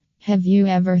Have you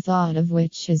ever thought of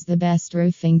which is the best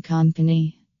roofing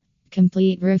company?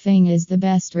 Complete Roofing is the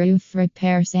best roof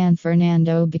repair San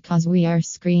Fernando because we are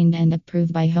screened and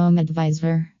approved by Home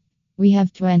Advisor. We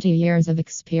have 20 years of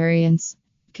experience.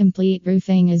 Complete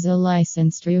Roofing is a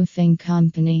licensed roofing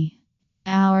company.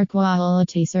 Our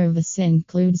quality service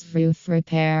includes roof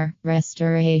repair,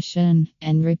 restoration,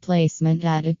 and replacement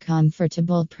at a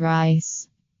comfortable price.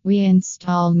 We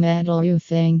install metal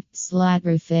roofing, slat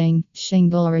roofing,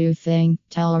 shingle roofing,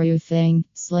 tile roofing,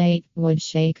 slate, wood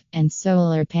shake, and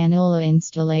solar panel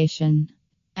installation.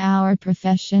 Our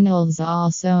professionals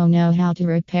also know how to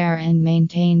repair and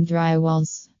maintain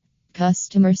drywalls.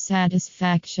 Customer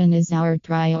satisfaction is our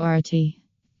priority.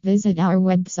 Visit our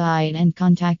website and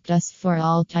contact us for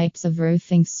all types of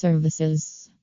roofing services.